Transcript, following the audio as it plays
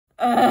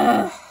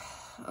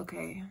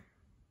Okay.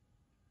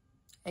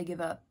 I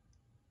give up.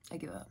 I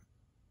give up.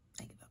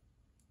 I give up.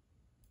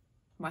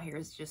 My hair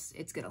is just,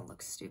 it's gonna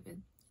look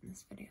stupid in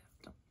this video.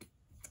 Don't care.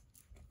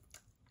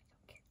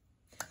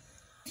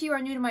 If you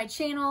are new to my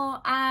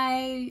channel,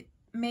 I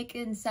make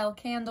and sell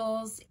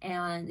candles,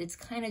 and it's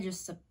kind of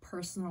just a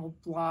personal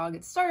blog.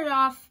 It started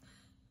off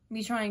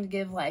me trying to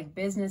give like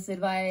business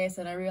advice,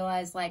 and I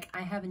realized like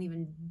I haven't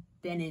even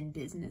been in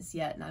business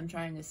yet, and I'm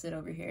trying to sit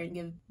over here and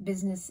give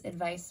business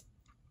advice.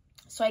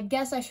 So I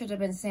guess I should have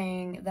been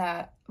saying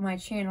that my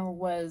channel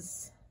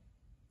was,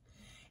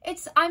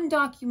 I'm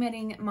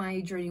documenting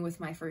my journey with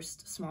my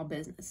first small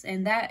business,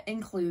 and that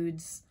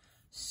includes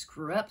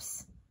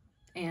screw-ups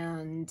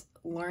and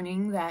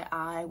learning that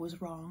I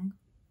was wrong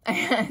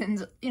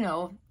and, you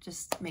know,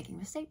 just making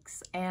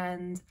mistakes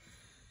and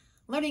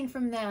learning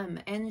from them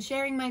and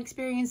sharing my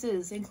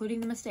experiences,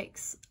 including the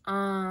mistakes.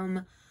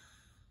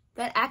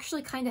 That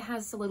actually kind of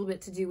has a little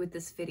bit to do with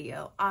this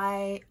video.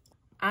 I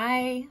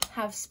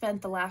have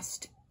spent the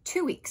last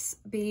 2 weeks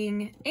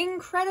being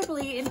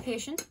incredibly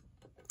impatient,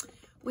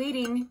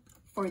 waiting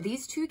for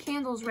these 2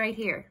 candles right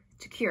here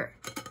to cure.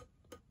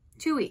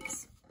 2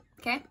 weeks,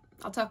 okay?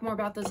 I'll talk more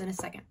about those in a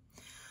second.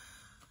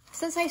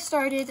 Since I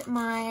started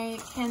my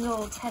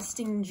candle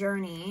testing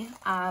journey,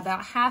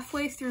 about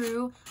halfway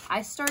through,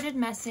 I started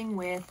messing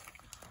with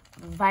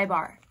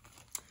Vybar.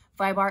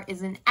 Vybar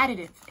is an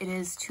additive. It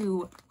is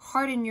to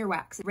harden your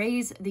wax,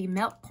 raise the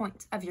melt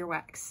point of your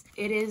wax.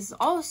 It is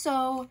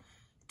also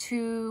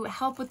to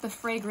help with the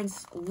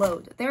fragrance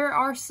load. There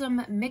are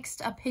some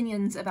mixed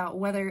opinions about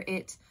whether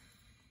it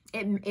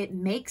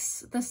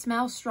makes the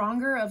smell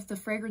stronger of the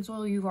fragrance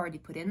oil you've already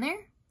put in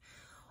there,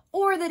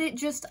 or that it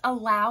just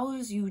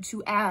allows you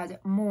to add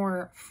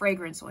more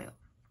fragrance oil.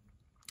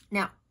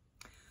 Now,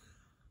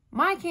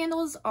 my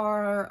candles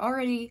are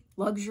already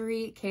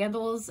luxury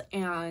candles,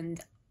 and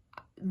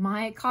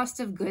my cost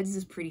of goods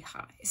is pretty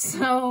high.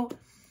 So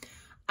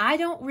I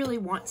don't really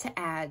want to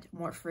add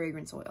more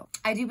fragrance oil.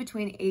 I do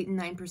between 8 and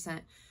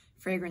 9%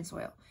 fragrance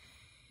oil.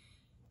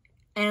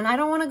 And I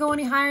don't want to go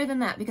any higher than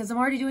that because I'm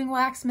already doing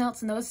wax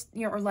melts, and those,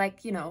 you know, are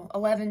like, you know,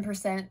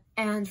 11%.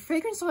 And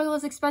fragrance oil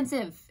is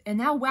expensive, and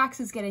now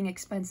wax is getting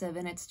expensive,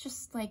 and it's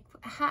just like,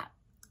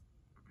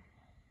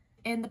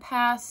 in the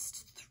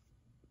past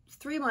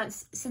 3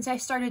 months since I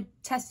started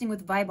testing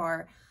with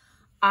Vybar,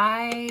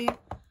 I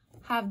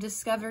have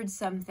discovered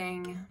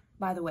something.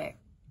 By the way,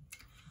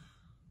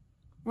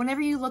 whenever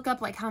you look up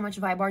like how much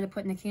Vybar to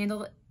put in a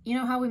candle, you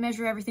know how we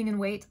measure everything in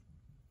weight?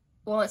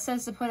 Well, it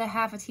says to put a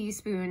half a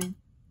teaspoon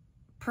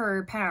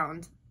per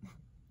pound.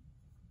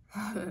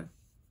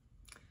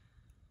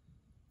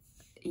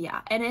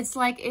 Yeah, and it's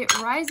like it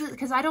rises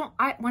because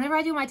whenever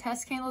I do my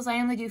test candles, I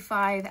only do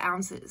 5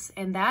 ounces,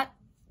 and that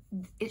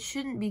it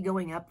shouldn't be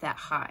going up that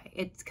high.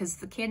 It's because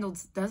the candle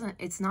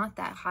it's not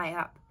that high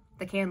up,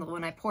 the candle,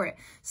 when I pour it.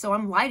 So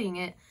I'm lighting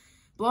it,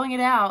 blowing it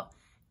out,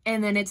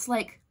 and then it's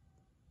like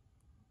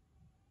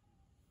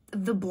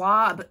the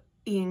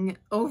blobbing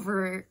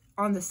over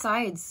on the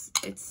sides.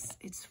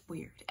 It's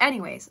weird.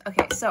 Anyways,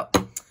 okay, so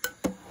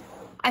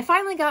I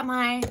finally got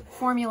my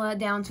formula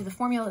down to the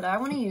formula that I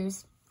want to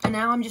use, and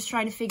now I'm just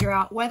trying to figure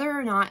out whether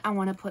or not I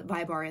want to put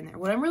Vybar in there.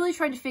 What I'm really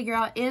trying to figure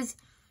out is,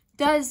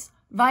 does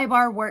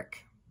Vybar work?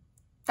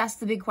 That's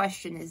the big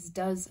question, is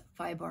does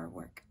Vybar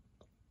work?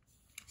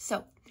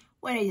 So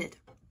what I did,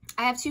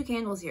 I have 2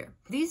 candles here.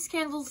 These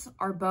candles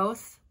are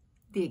both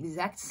the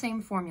exact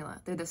same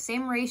formula. They're the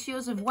same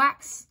ratios of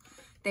wax.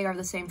 They are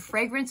the same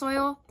fragrance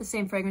oil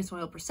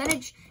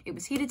percentage. It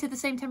was heated to the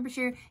same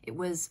temperature. It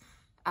was,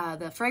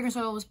 the fragrance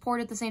oil was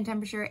poured at the same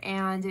temperature,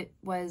 and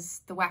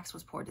the wax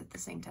was poured at the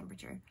same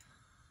temperature.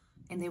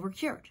 And they were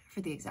cured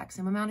for the exact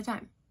same amount of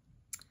time.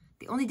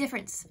 The only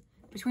difference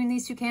between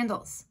these 2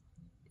 candles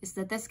is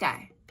that this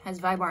guy has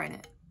Vybar in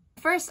it.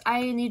 First,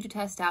 I need to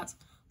test out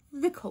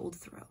the cold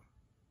throw.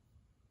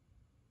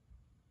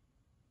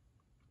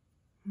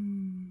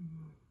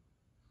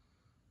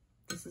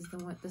 This is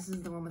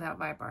the one without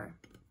Vybar.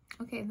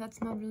 Okay, that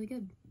smelled really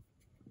good.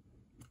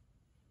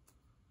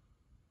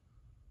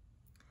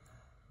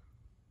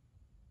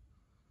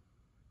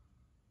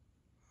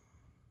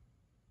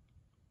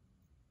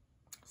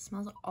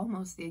 Smells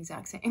almost the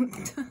exact same.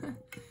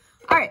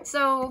 All right,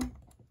 so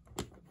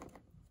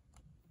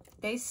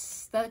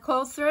the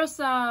cold throws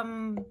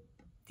the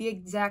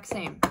exact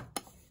same.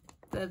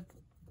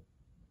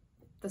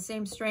 The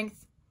same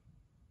strength,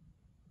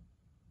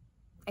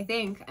 I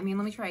think. I mean,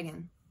 let me try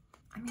again.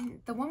 I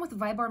mean, the one with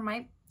Vybar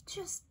might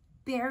just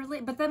barely,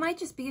 but that might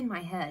just be in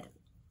my head,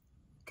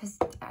 because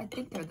I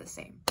think they're the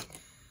same.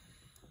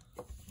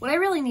 What I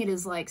really need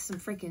is like some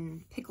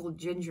freaking pickled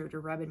ginger to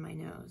rub in my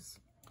nose,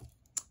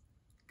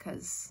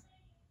 because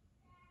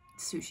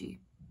sushi.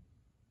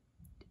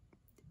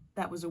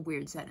 That was a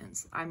weird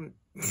sentence.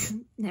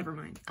 Never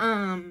mind.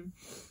 I'm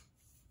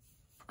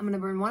gonna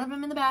burn one of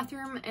them in the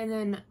bathroom, and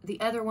then the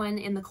other one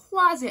in the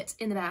closet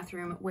in the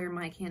bathroom where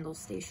my candle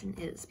station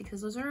is,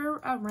 because those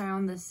are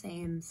around the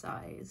same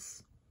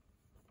size.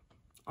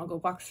 I'll go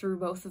walk through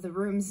both of the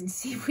rooms and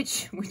see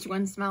which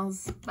one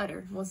smells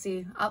better. We'll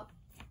see.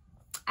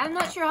 I'm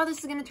not sure how this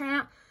is going to turn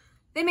out.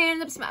 They may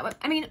end up smelling.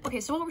 I mean,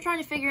 okay, so what we're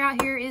trying to figure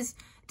out here is,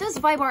 does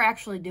Vybar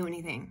actually do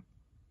anything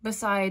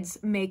besides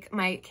make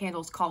my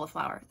candles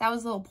cauliflower? That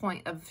was the whole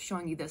point of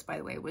showing you this, by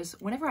the way, was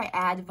whenever I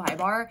add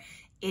Vybar,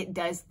 it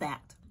does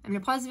that. I'm going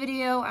to pause the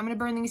video. I'm going to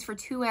burn these for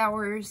 2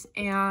 hours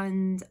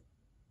and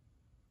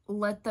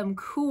let them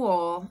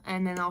cool,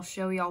 and then I'll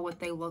show y'all what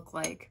they look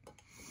like.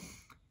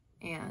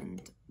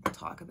 And we'll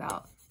talk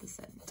about the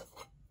scent.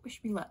 Wish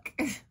me luck.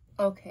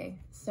 Okay,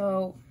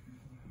 so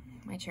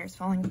my chair's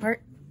falling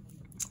apart.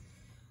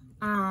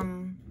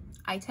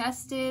 I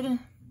tested,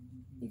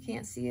 you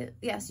can't see it.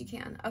 Yes, you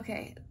can.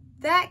 Okay,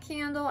 that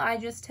candle I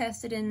just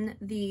tested in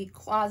the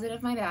closet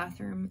of my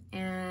bathroom,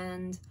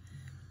 and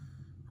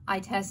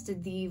I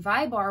tested the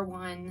Vybar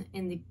one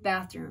in the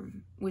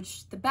bathroom,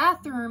 which the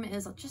bathroom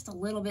is just a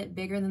little bit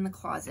bigger than the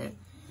closet.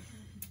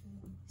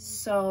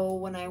 So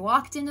when I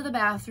walked into the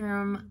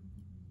bathroom,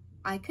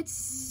 I could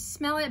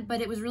smell it,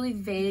 but it was really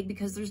vague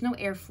because there's no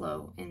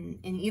airflow in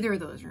either of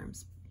those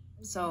rooms.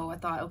 So I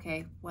thought,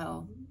 okay,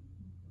 well,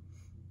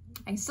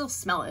 I can still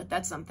smell it.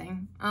 That's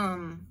something.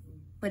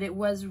 But it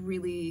was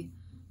really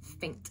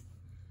faint.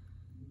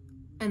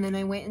 And then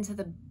I went into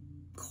the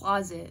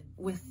closet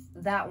with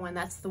that one.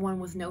 That's the one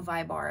with no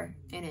Vybar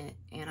in it.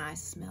 And I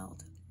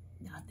smelled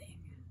nothing.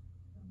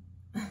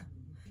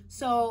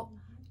 So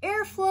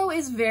airflow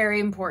is very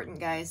important,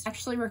 guys. I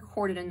actually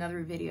recorded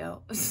another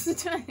video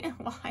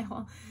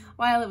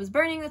while it was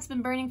burning. That's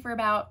been burning for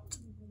about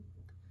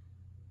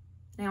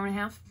an hour and a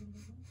half.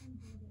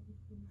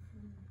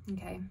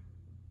 Okay.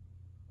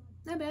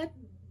 Not bad.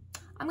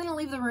 I'm gonna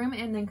leave the room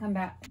and then come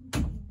back.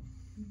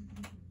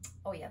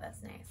 Oh yeah,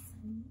 that's nice.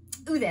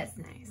 Ooh, that's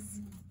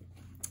nice.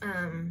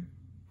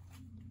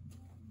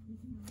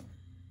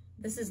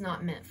 This is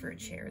not meant for a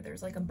chair.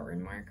 There's like a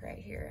burn mark right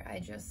here.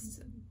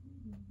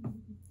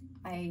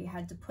 I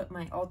had to put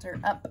my altar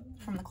up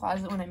from the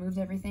closet when I moved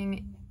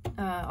everything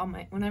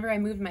whenever I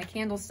moved my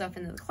candle stuff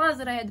into the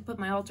closet, I had to put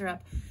my altar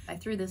up. I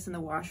threw this in the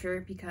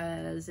washer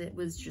because it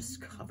was just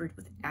covered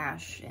with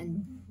ash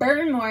and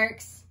burn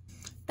marks.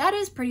 That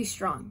is pretty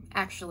strong,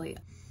 actually.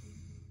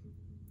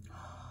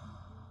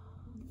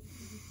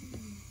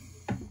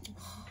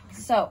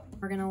 So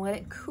we're gonna let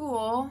it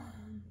cool.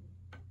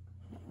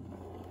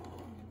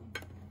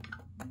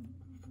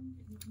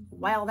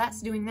 While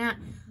that's doing that,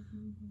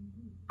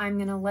 I'm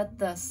gonna let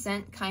the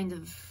scent kind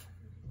of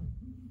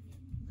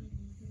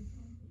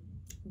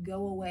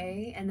go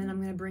away, and then I'm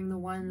gonna bring the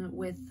one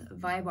with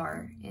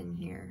Vybar in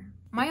here.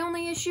 My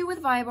only issue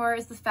with Vybar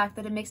is the fact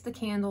that it makes the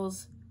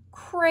candles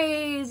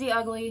crazy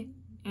ugly,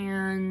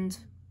 and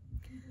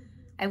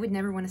I would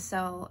never want to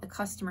sell a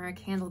customer a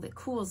candle that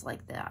cools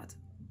like that.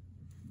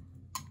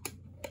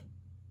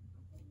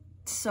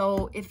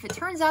 So if it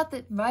turns out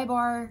that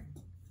Vybar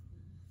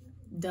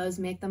does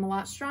make them a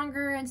lot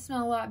stronger and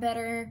smell a lot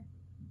better,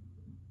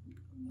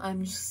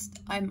 I'm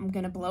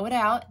gonna blow it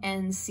out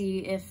and see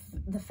if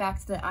the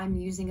fact that I'm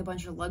using a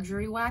bunch of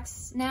luxury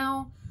wax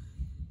now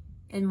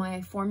in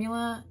my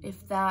formula,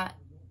 if that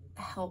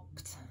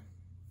helped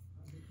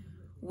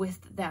with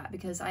that,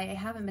 because I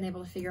haven't been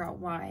able to figure out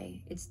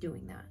why it's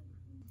doing that.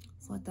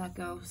 Let's let that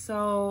go.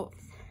 So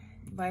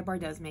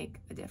Vybar does make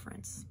a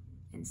difference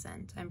in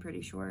scent, I'm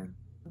pretty sure.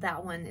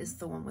 That one is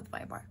the one with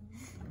Vybar.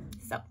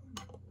 So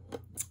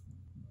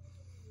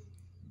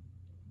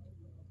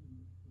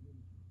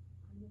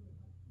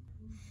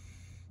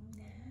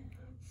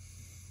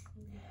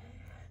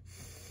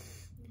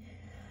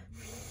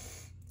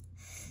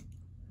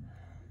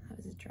that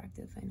was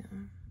attractive, I know.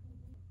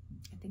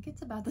 I think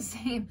it's about the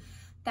same.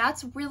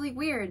 That's really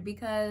weird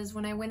because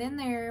when I went in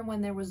there,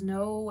 when there was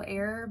no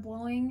air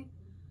blowing,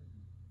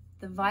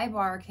 the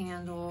Vybar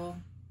candle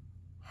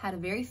had a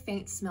very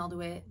faint smell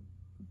to it,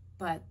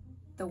 but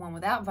the one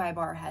without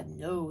Vybar had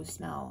no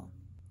smell.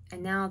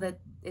 And now that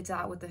it's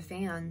out with the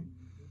fan,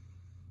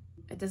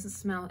 it doesn't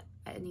smell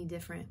any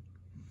different.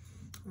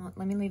 Well,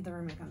 let me leave the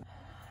room and come back.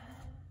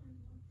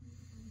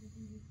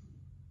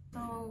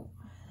 So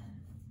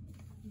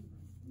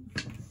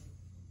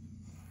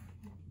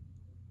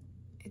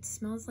it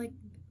smells like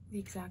the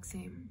exact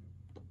same.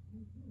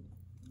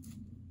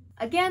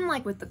 Again,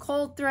 like with the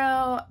cold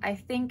throw, I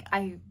think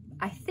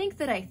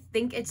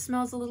it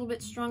smells a little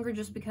bit stronger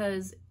just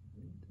because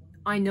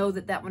I know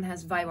that that one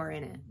has Vybar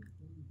in it,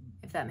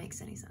 if that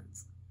makes any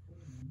sense.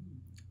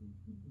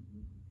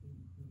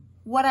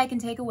 What I can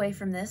take away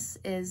from this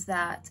is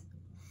that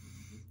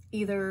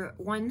either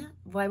one,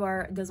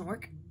 Vybar doesn't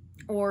work,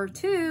 or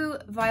two,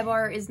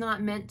 Vybar is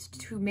not meant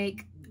to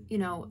make, you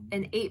know,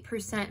 an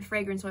 8%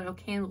 fragrance oil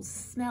candle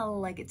smell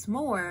like it's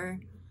more.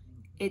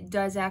 It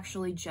does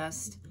actually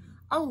just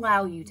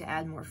allow you to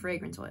add more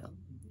fragrance oil,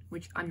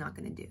 which I'm not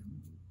gonna do.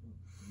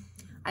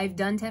 I've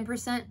done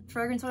 10%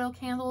 fragrance oil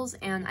candles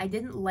and I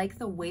didn't like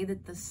the way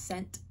that the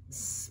scent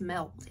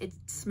smelled. It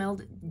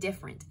smelled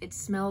different. It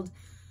smelled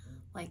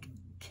like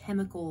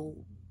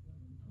chemical,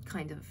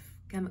 kind of,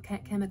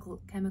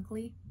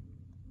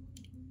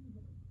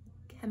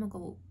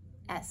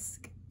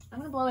 chemical-esque. I'm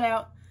gonna blow it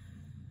out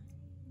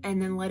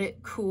and then let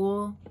it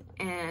cool,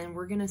 and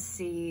we're gonna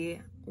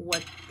see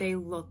what they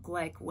look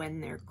like when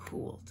they're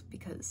cooled,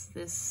 because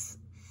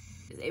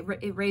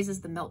it raises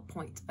the melt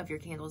point of your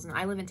candles. And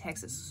I live in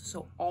Texas,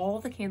 so all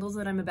the candles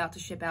that I'm about to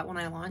ship out when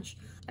I launch,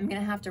 I'm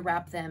gonna have to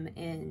wrap them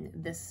in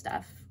this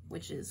stuff,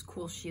 which is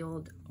Cool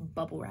Shield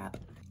bubble wrap.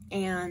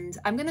 And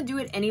I'm gonna do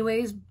it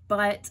anyways,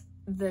 but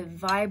the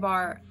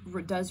Vybar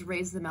does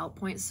raise the melt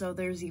point, so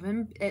there's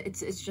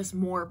it's just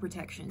more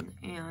protection,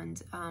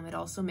 and it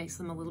also makes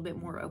them a little bit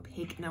more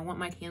opaque, and I want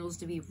my candles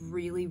to be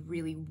really,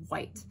 really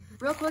white.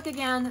 Real quick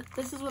again,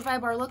 this is what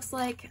Vybar looks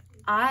like.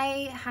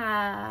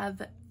 I've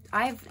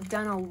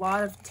done a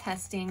lot of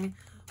testing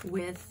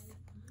with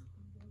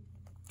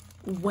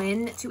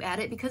when to add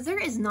it, because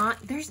there's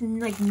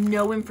like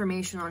no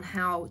information on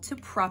how to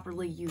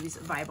properly use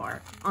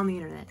Vybar on the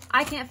internet.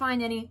 I can't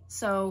find any,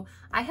 so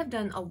I have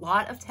done a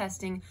lot of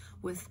testing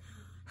with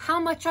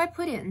how much I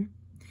put in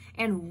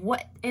and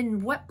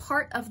what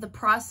part of the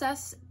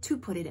process to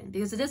put it in,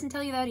 because it doesn't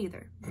tell you that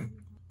either.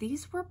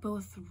 These were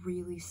both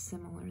really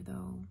similar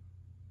though.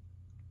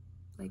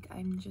 Like,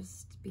 I'm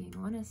just being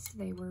honest,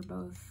 they were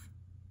both.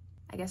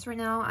 I guess right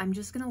now I'm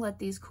just gonna let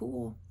these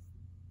cool,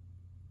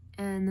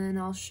 and then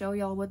I'll show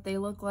y'all what they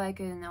look like.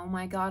 And oh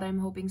my god, I'm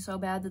hoping so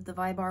bad that the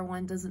Vybar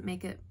one doesn't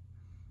make it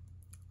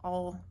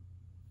all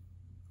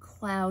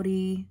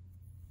cloudy,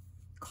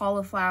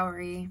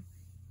 cauliflowery.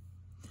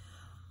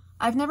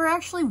 I've never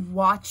actually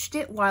watched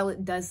it while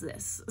it does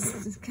this.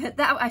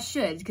 That I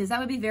should, because that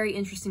would be very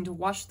interesting to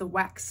watch the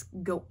wax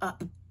go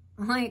up.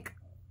 Like,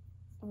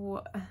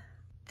 what?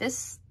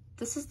 This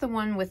is the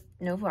one with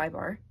no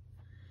Vybar.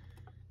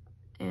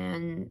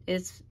 And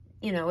it's,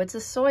 you know, it's a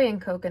soy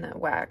and coconut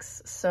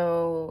wax,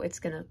 so it's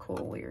gonna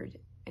cool weird.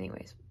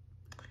 Anyways,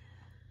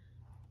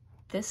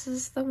 this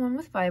is the one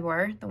with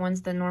Vybar, the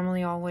ones that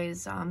normally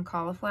always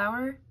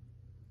cauliflower.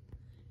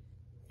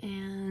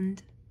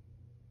 And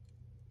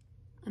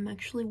I'm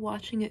actually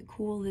watching it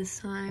cool this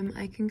time.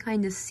 I can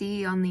kind of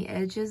see on the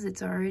edges,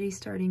 it's already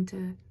starting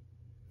to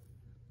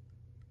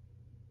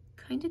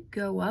kind of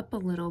go up a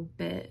little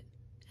bit.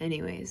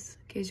 Anyways,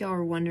 in case y'all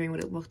were wondering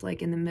what it looked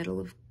like in the middle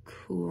of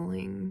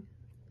cooling.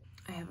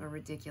 I have a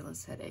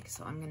ridiculous headache,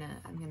 so I'm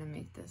gonna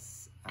make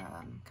this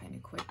kind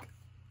of quick.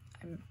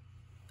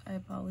 I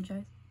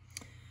apologize.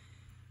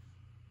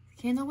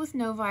 Candle with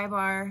no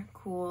Vybar,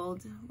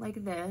 cooled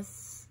like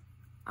this.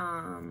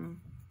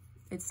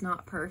 It's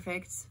not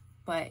perfect,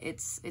 but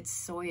it's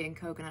soy and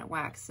coconut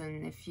wax,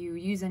 and if you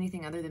use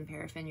anything other than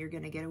paraffin, you're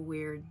gonna get a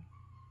weird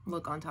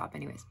look on top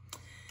anyways.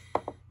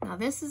 Now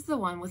this is the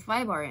one with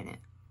Vybar in it.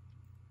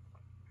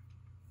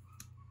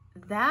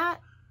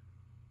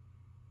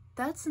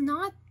 That's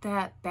not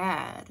that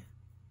bad.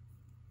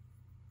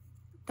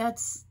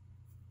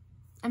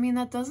 I mean,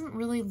 that doesn't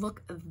really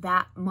look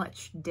that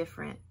much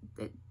different.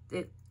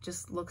 It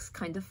just looks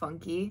kind of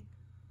funky,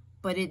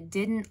 but it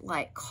didn't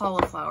like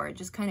cauliflower. It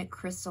just kind of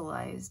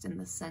crystallized in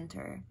the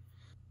center.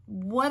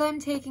 What I'm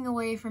taking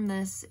away from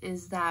this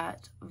is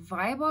that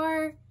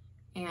Vybar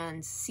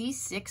and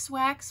C6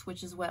 wax,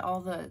 which is what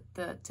all the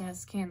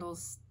test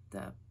candles,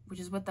 which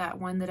is what that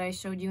one that I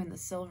showed you in the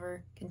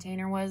silver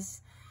container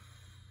was,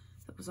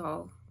 that was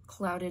all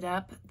clouded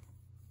up.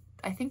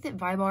 I think that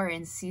Vybar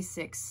and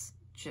C6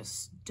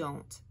 just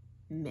don't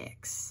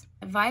mix.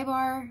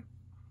 Vybar,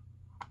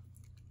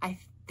 I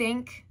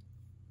think,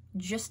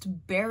 just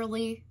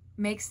barely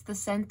makes the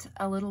scent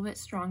a little bit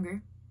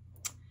stronger.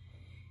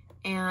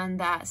 And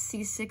that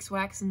C6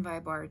 wax and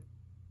Vybar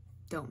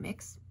don't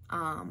mix.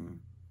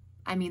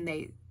 I mean,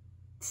 they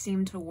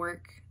seem to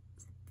work.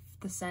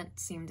 The scent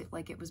seemed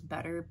like it was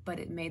better, but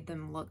it made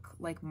them look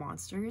like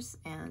monsters,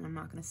 and I'm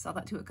not going to sell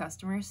that to a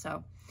customer.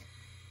 So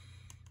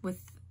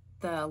with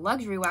the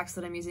luxury wax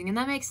that I'm using, and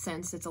that makes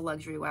sense, it's a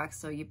luxury wax,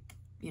 so you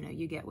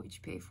get what you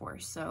pay for.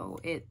 So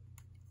it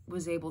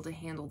was able to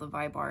handle the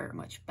Vybar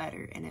much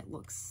better, and it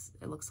looks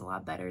a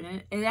lot better.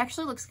 And it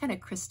actually looks kind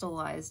of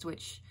crystallized,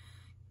 which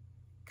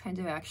kind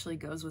of actually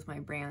goes with my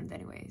brand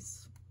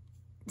anyways.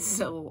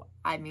 So,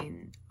 I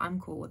mean, I'm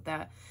cool with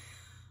that.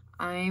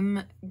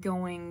 I'm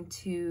going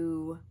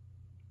to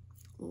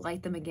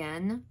light them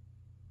again,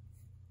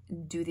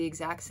 do the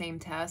exact same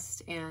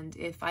test, and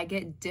if I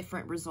get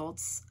different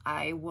results,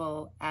 I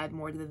will add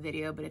more to the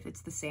video, but if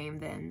it's the same,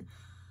 then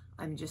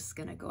I'm just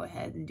gonna go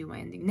ahead and do my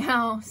ending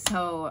now.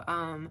 So,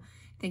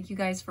 thank you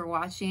guys for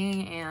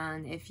watching,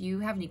 and if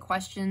you have any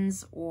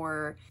questions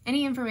or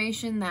any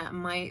information that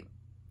might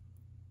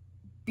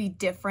be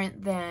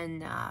different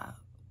than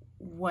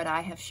what I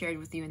have shared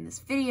with you in this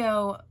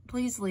video,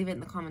 please leave it in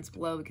the comments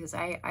below, because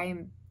I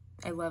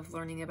love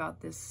learning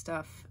about this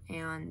stuff,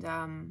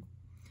 and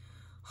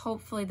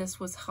hopefully this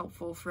was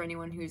helpful for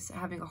anyone who's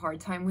having a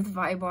hard time with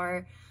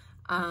Vybar.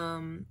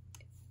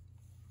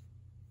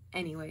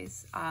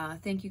 Anyways,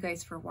 thank you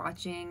guys for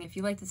watching. If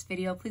you like this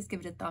video, please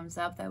give it a thumbs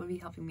up. That would be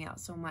helping me out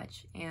so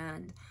much.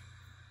 And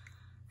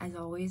as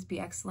always,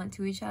 be excellent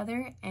to each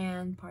other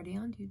and party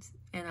on, dudes.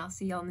 And I'll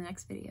see y'all in the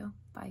next video.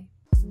 Bye.